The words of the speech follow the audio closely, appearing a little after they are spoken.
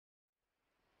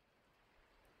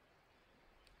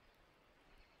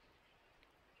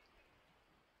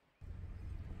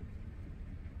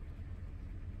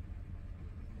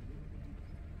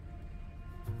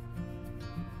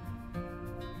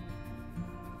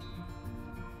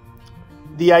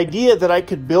The idea that I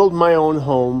could build my own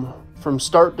home from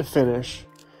start to finish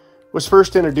was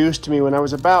first introduced to me when I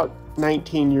was about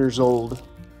 19 years old.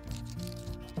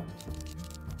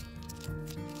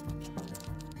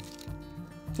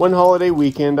 One holiday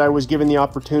weekend, I was given the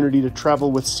opportunity to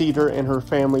travel with Cedar and her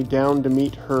family down to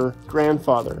meet her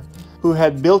grandfather, who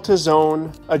had built his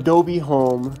own adobe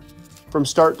home from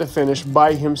start to finish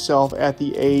by himself at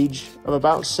the age of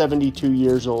about 72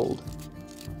 years old.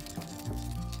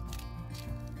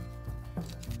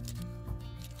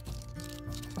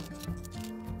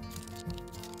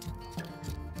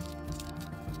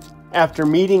 After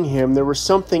meeting him, there was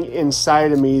something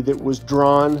inside of me that was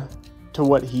drawn to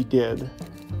what he did.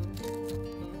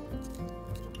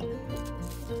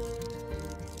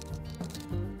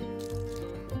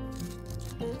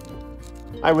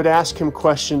 I would ask him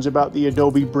questions about the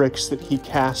adobe bricks that he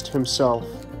cast himself.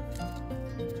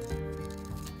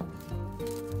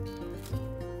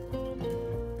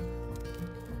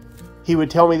 He would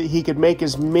tell me that he could make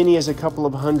as many as a couple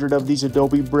of hundred of these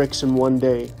adobe bricks in one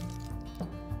day.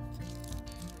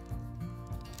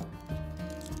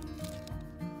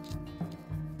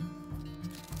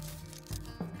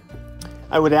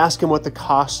 I would ask him what the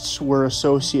costs were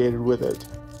associated with it.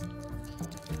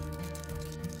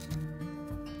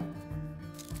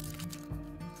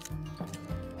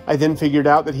 I then figured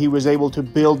out that he was able to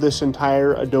build this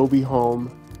entire adobe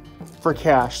home for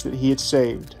cash that he had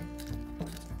saved.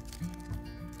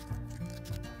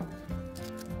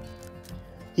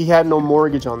 He had no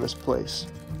mortgage on this place.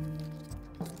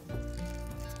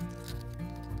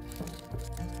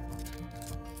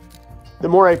 The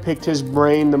more I picked his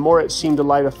brain, the more it seemed to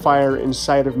light a fire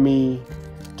inside of me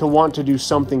to want to do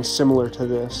something similar to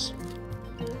this.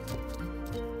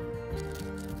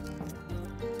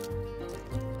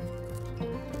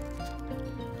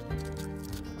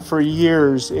 For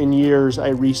years and years, I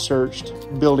researched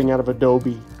building out of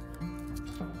adobe.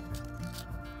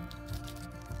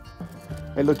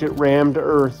 I looked at rammed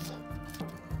earth.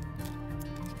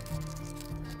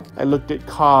 I looked at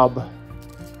cob,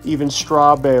 even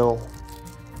straw bale.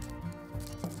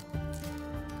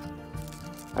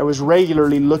 I was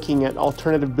regularly looking at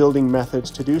alternative building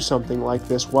methods to do something like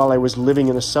this while I was living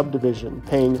in a subdivision,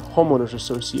 paying homeowners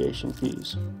association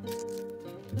fees.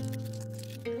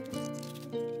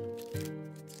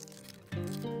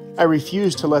 I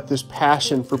refused to let this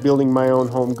passion for building my own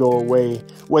home go away,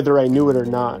 whether I knew it or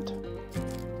not.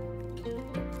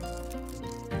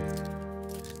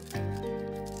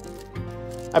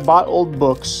 I bought old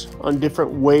books on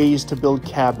different ways to build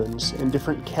cabins and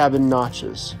different cabin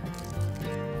notches.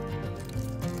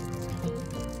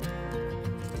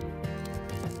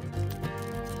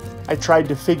 I tried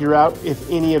to figure out if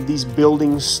any of these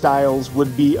building styles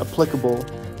would be applicable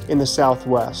in the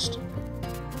Southwest.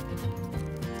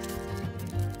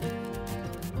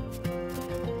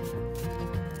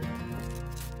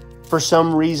 For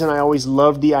some reason, I always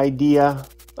loved the idea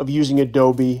of using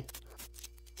adobe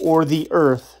or the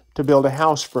earth to build a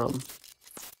house from.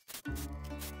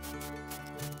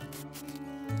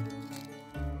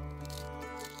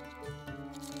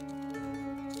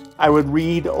 I would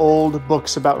read old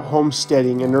books about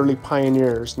homesteading and early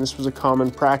pioneers, and this was a common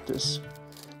practice.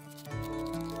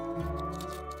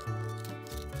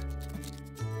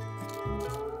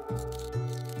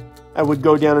 I would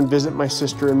go down and visit my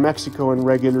sister in Mexico and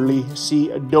regularly see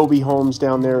adobe homes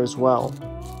down there as well.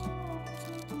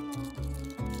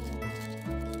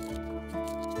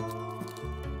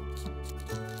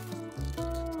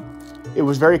 It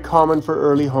was very common for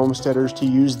early homesteaders to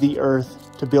use the earth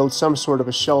to build some sort of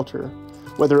a shelter,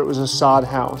 whether it was a sod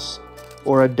house,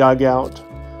 or a dugout,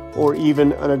 or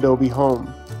even an adobe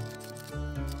home.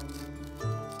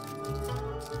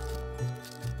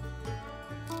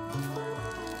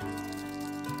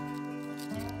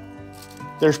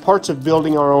 There's parts of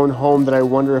building our own home that I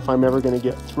wonder if I'm ever going to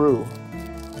get through.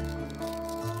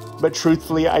 But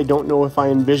truthfully, I don't know if I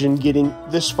envision getting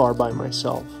this far by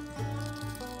myself.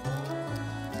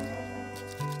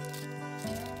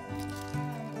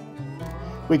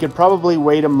 We could probably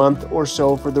wait a month or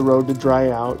so for the road to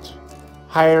dry out,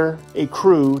 hire a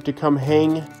crew to come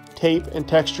hang, tape, and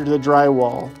texture the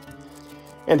drywall,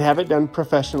 and have it done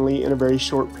professionally in a very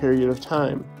short period of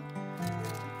time.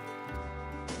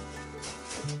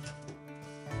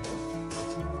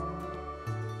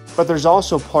 But there's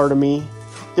also part of me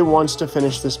that wants to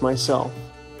finish this myself.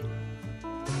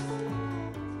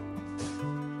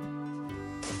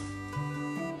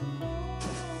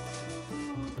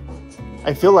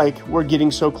 I feel like we're getting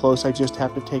so close, I just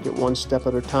have to take it one step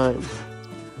at a time.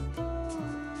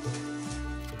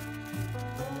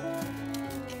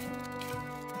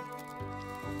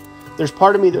 There's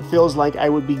part of me that feels like I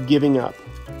would be giving up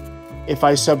if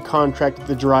I subcontracted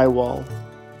the drywall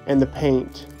and the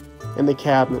paint and the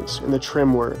cabinets and the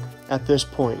trim work at this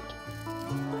point.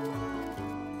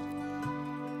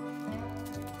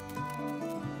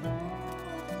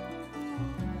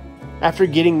 After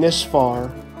getting this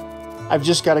far, I've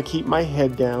just got to keep my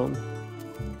head down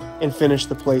and finish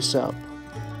the place up.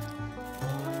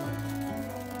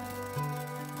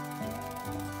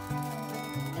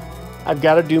 I've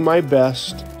got to do my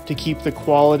best to keep the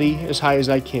quality as high as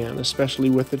I can, especially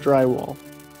with the drywall.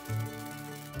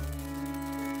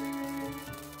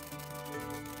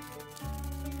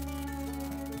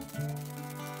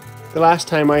 The last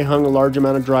time I hung a large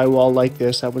amount of drywall like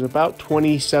this, I was about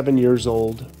 27 years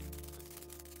old.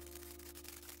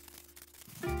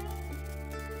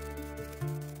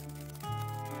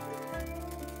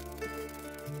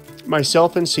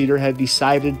 Myself and Cedar had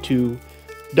decided to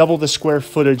double the square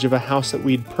footage of a house that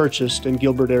we'd purchased in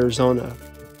Gilbert, Arizona.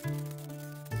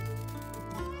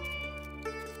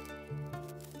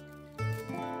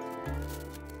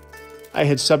 I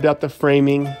had subbed out the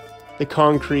framing, the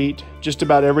concrete, just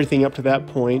about everything up to that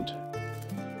point,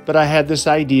 but I had this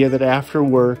idea that after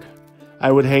work,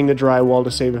 I would hang the drywall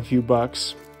to save a few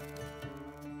bucks.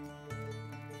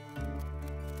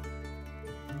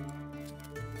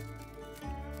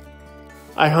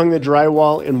 I hung the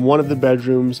drywall in one of the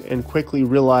bedrooms and quickly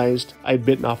realized I'd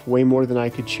bitten off way more than I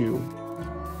could chew.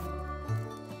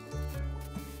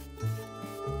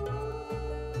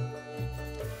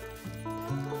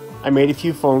 I made a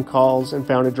few phone calls and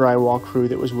found a drywall crew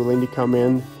that was willing to come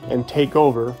in and take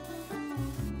over.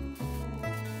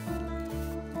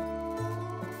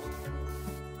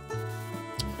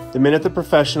 The minute the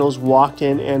professionals walked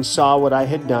in and saw what I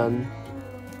had done,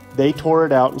 they tore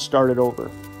it out and started over.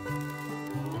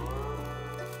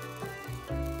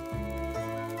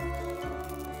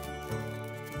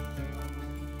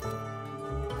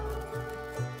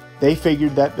 They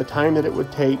figured that the time that it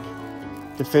would take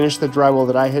to finish the drywall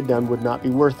that I had done would not be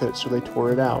worth it, so they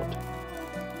tore it out.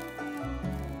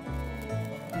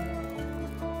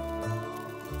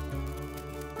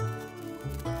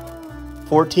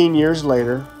 "14 years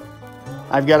later,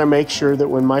 I've got to make sure that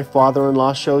when my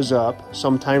father-in-law shows up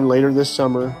sometime later this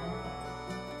summer,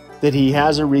 that he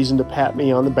has a reason to pat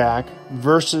me on the back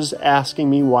versus asking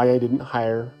me why I didn't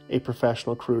hire a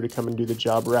professional crew to come and do the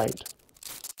job right."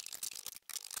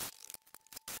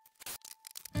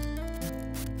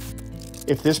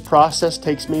 If this process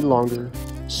takes me longer,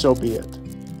 so be it.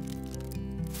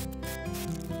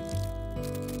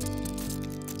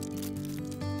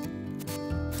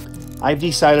 I've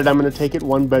decided I'm going to take it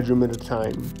one bedroom at a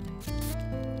time.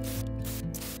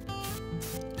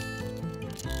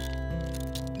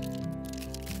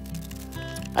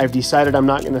 I've decided I'm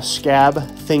not going to scab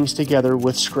things together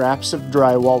with scraps of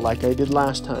drywall like I did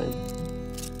last time.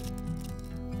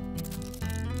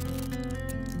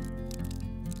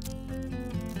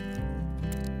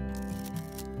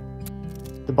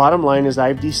 The bottom line is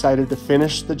I've decided to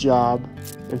finish the job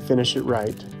and finish it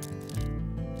right.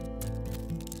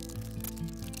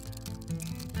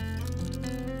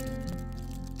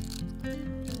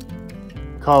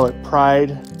 Call it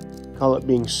pride, call it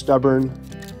being stubborn,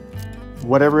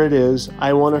 whatever it is,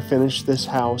 I want to finish this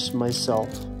house myself.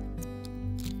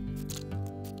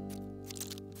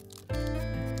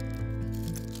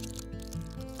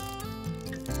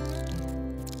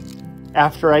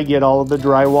 After I get all of the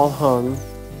drywall hung,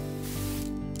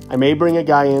 I may bring a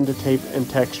guy in to tape and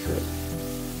texture it.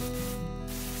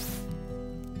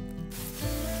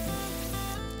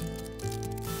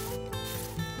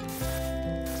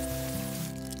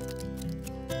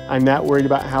 I'm not worried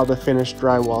about how the finished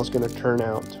drywall is going to turn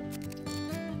out.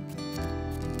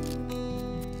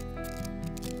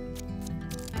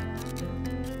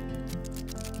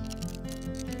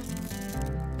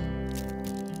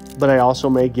 But I also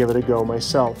may give it a go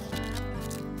myself.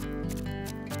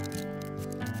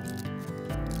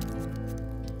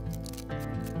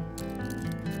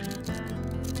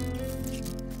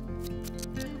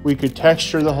 We could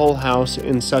texture the whole house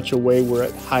in such a way where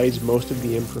it hides most of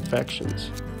the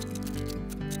imperfections.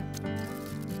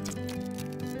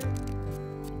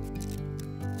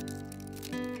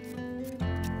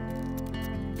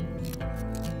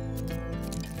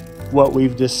 What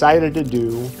we've decided to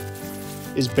do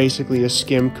is basically a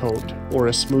skim coat or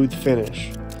a smooth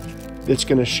finish that's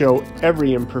going to show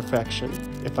every imperfection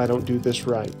if I don't do this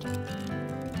right.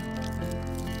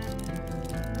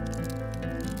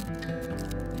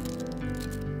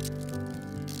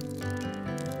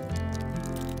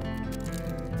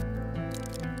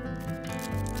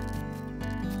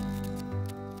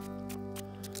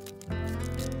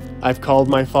 I've called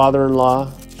my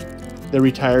father-in-law, the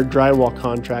retired drywall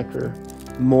contractor,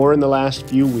 more in the last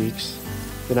few weeks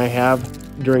than I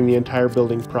have during the entire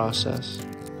building process.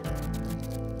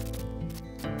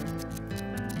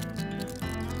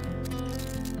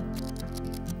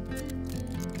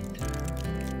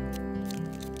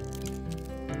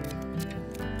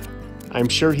 I'm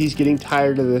sure he's getting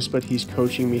tired of this, but he's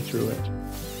coaching me through it.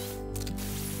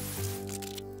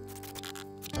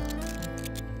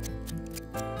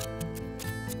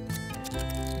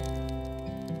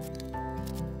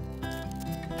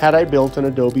 Had I built an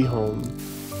adobe home,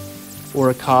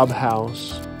 or a cob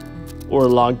house, or a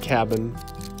log cabin,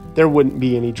 there wouldn't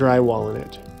be any drywall in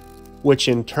it, which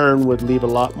in turn would leave a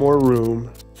lot more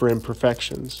room for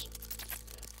imperfections.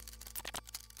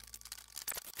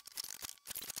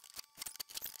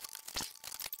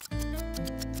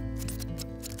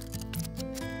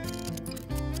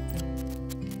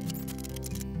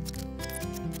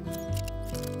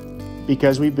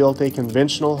 Because we built a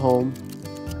conventional home,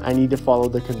 I need to follow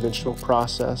the conventional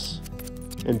process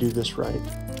and do this right.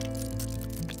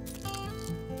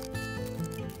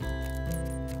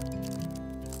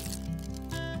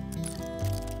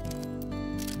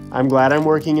 I'm glad I'm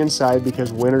working inside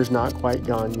because winter's not quite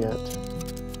gone yet.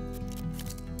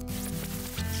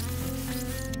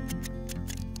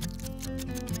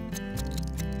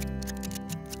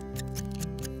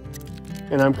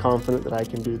 And I'm confident that I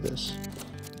can do this.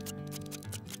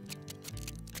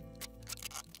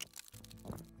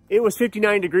 It was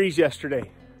 59 degrees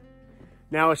yesterday.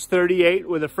 Now it's 38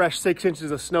 with a fresh 6 inches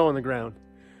of snow on the ground.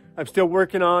 I'm still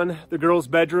working on the girls'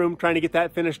 bedroom, trying to get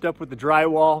that finished up with the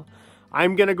drywall.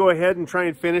 I'm gonna go ahead and try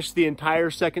and finish the entire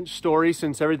second story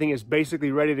since everything is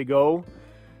basically ready to go.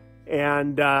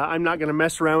 And I'm not gonna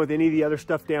mess around with any of the other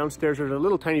stuff downstairs. There's a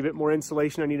little tiny bit more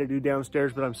insulation I need to do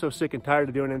downstairs, but I'm so sick and tired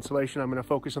of doing insulation. I'm gonna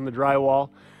focus on the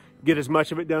drywall, get as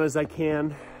much of it done as I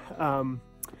can.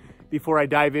 Before I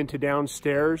dive into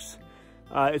downstairs.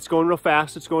 It's going real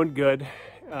fast, it's going good.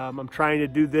 I'm trying to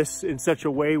do this in such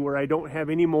a way where I don't have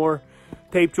any more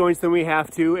tape joints than we have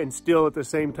to, and still at the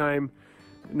same time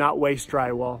not waste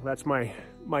drywall. That's my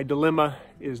dilemma,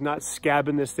 is not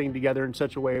scabbing this thing together in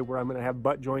such a way where I'm gonna have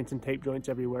butt joints and tape joints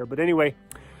everywhere. But anyway,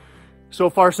 so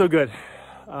far so good.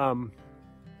 I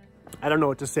don't know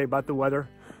what to say about the weather.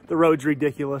 The road's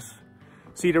ridiculous.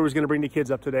 Cedar was gonna bring the kids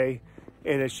up today,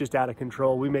 and it's just out of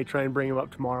control. We may try and bring him up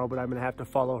tomorrow, but I'm gonna have to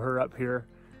follow her up here.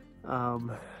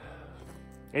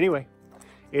 Anyway,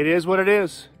 it is what it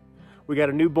is. We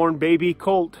got a newborn baby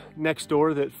colt next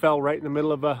door that fell right in the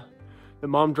middle of the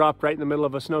mom dropped right in the middle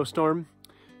of a snowstorm.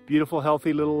 Beautiful,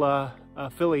 healthy little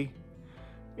filly.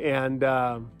 And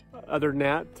other than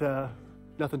that,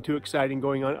 nothing too exciting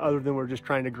going on other than we're just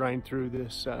trying to grind through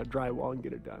this drywall and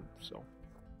get it done. So.